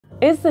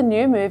Is the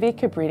new movie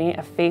Cabrini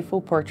a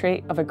faithful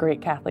portrait of a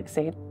great Catholic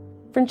saint?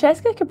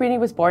 Francesca Cabrini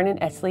was born in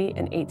Italy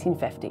in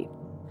 1850.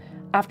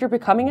 After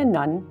becoming a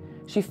nun,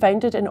 she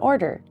founded an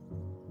order,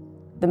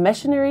 the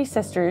Missionary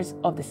Sisters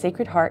of the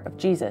Sacred Heart of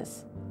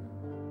Jesus.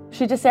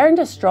 She discerned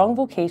a strong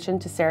vocation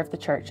to serve the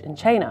Church in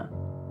China.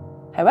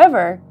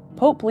 However,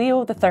 Pope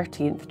Leo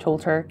XIII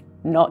told her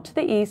not to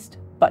the east,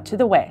 but to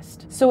the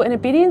west. So in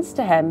obedience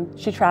to him,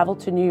 she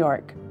travelled to New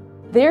York.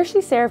 There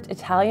she served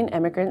Italian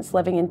immigrants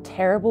living in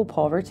terrible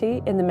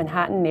poverty in the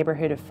Manhattan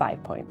neighbourhood of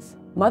Five Points.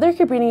 Mother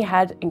Cabrini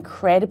had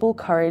incredible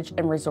courage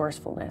and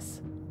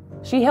resourcefulness.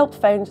 She helped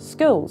found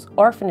schools,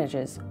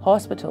 orphanages,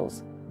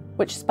 hospitals,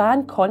 which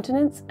spanned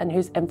continents and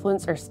whose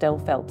influence are still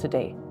felt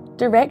today.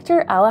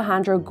 Director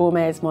Alejandro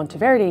Gomez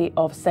Monteverdi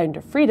of Sound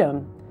of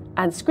Freedom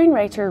and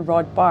screenwriter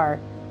Rod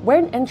Barr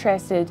weren't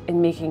interested in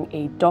making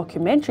a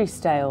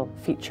documentary-style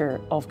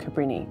feature of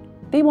Cabrini.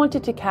 They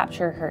wanted to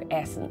capture her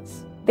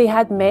essence. They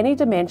had many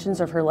dimensions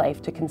of her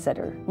life to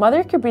consider.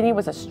 Mother Cabrini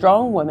was a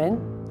strong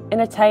woman in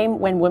a time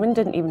when women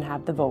didn't even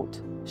have the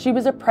vote. She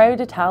was a proud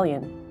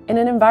Italian in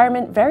an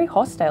environment very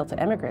hostile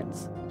to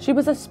immigrants. She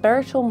was a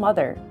spiritual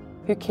mother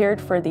who cared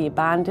for the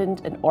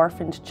abandoned and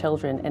orphaned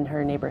children in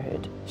her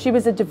neighbourhood. She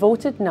was a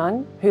devoted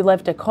nun who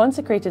lived a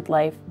consecrated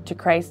life to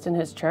Christ and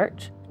his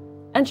church,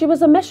 and she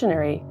was a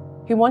missionary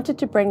who wanted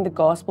to bring the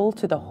gospel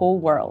to the whole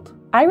world.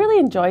 I really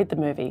enjoyed the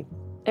movie.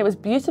 It was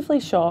beautifully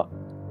shot,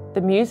 the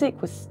music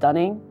was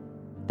stunning,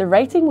 the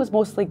writing was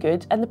mostly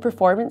good, and the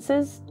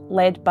performances,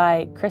 led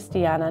by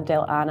Cristiana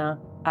Del Anna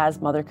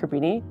as Mother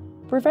Cabrini,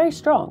 were very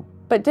strong.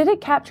 But did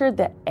it capture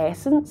the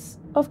essence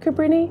of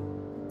Cabrini?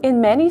 In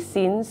many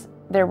scenes,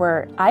 there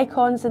were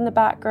icons in the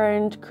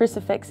background,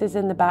 crucifixes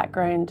in the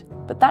background,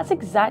 but that's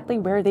exactly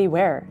where they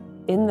were,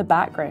 in the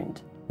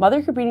background.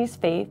 Mother Cabrini's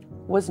faith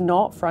was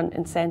not front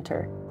and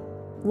centre.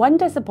 One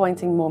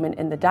disappointing moment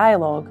in the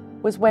dialogue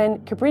was when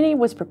Cabrini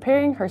was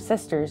preparing her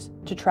sisters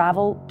to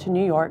travel to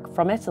New York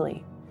from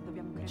Italy.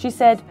 She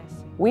said,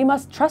 "We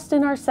must trust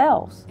in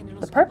ourselves,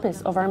 the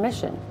purpose of our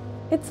mission."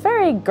 It's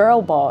very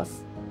girl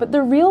boss, but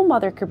the real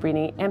Mother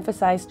Cabrini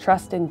emphasised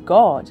trust in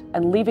God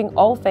and leaving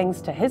all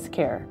things to His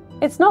care.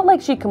 It's not like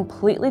she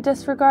completely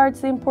disregards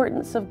the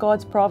importance of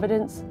God's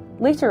providence.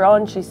 Later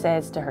on, she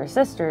says to her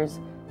sisters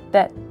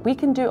that we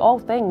can do all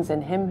things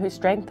in Him who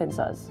strengthens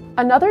us.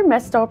 Another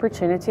missed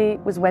opportunity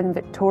was when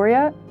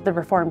Victoria, the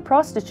reformed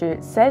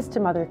prostitute, says to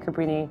Mother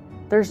Cabrini,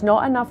 "There's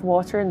not enough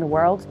water in the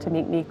world to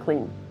make me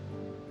clean."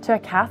 To a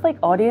Catholic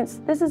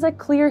audience, this is a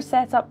clear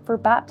setup for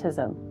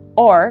baptism,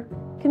 or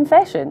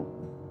confession,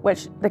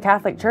 which the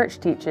Catholic Church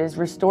teaches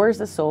restores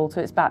the soul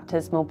to its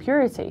baptismal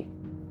purity.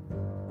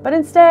 But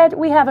instead,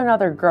 we have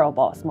another girl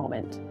boss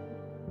moment.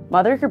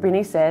 Mother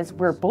Cabrini says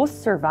we're both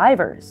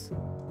survivors.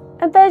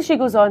 And then she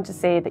goes on to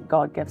say that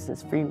God gives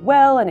us free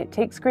will and it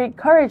takes great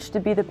courage to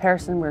be the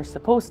person we're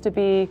supposed to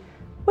be,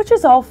 which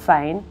is all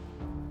fine.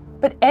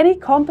 But any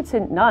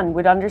competent nun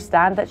would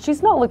understand that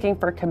she's not looking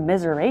for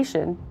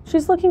commiseration,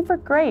 she's looking for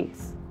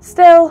grace.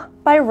 Still,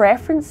 by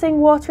referencing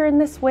water in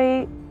this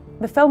way,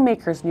 the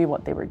filmmakers knew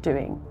what they were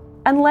doing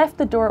and left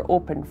the door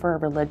open for a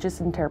religious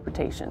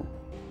interpretation.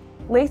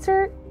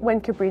 Later,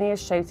 when Cabrini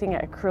is shouting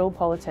at a cruel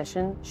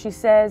politician, she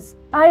says,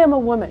 "I am a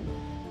woman,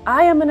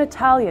 I am an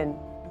Italian."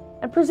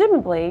 And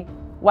presumably,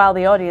 while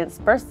the audience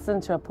bursts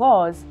into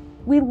applause,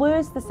 we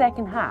lose the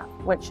second half,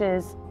 which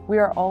is, we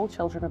are all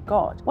children of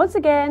God. Once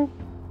again,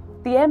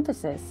 the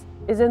emphasis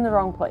is in the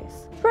wrong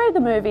place. Throughout the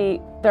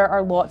movie, there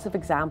are lots of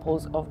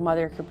examples of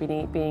Mother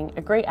Cabrini being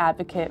a great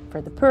advocate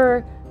for the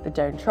poor, the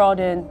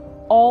downtrodden,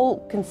 all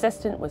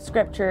consistent with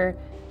Scripture.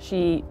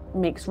 She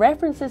makes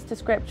references to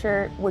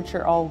Scripture, which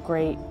are all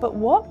great. But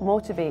what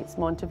motivates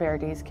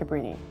Monteverdi's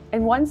Cabrini?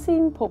 In one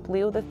scene, Pope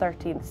Leo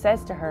XIII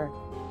says to her,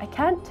 "I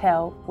can't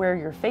tell where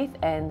your faith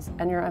ends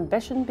and your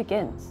ambition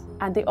begins."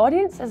 And the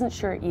audience isn't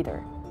sure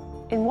either.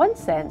 In one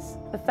sense,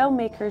 the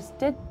filmmakers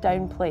did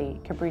downplay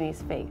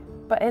Cabrini's faith,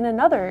 but in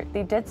another,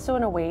 they did so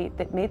in a way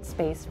that made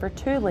space for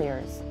two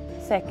layers,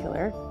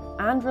 secular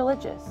and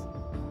religious.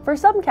 For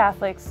some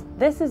Catholics,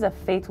 this is a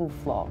fatal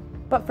flaw.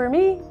 But for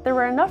me, there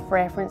were enough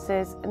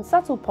references and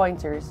subtle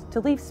pointers to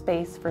leave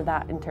space for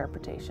that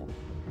interpretation.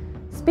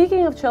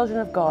 Speaking of children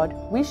of God,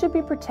 we should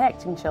be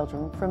protecting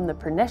children from the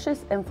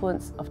pernicious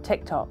influence of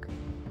TikTok.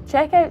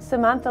 Check out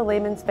Samantha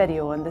Lehman's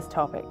video on this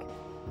topic.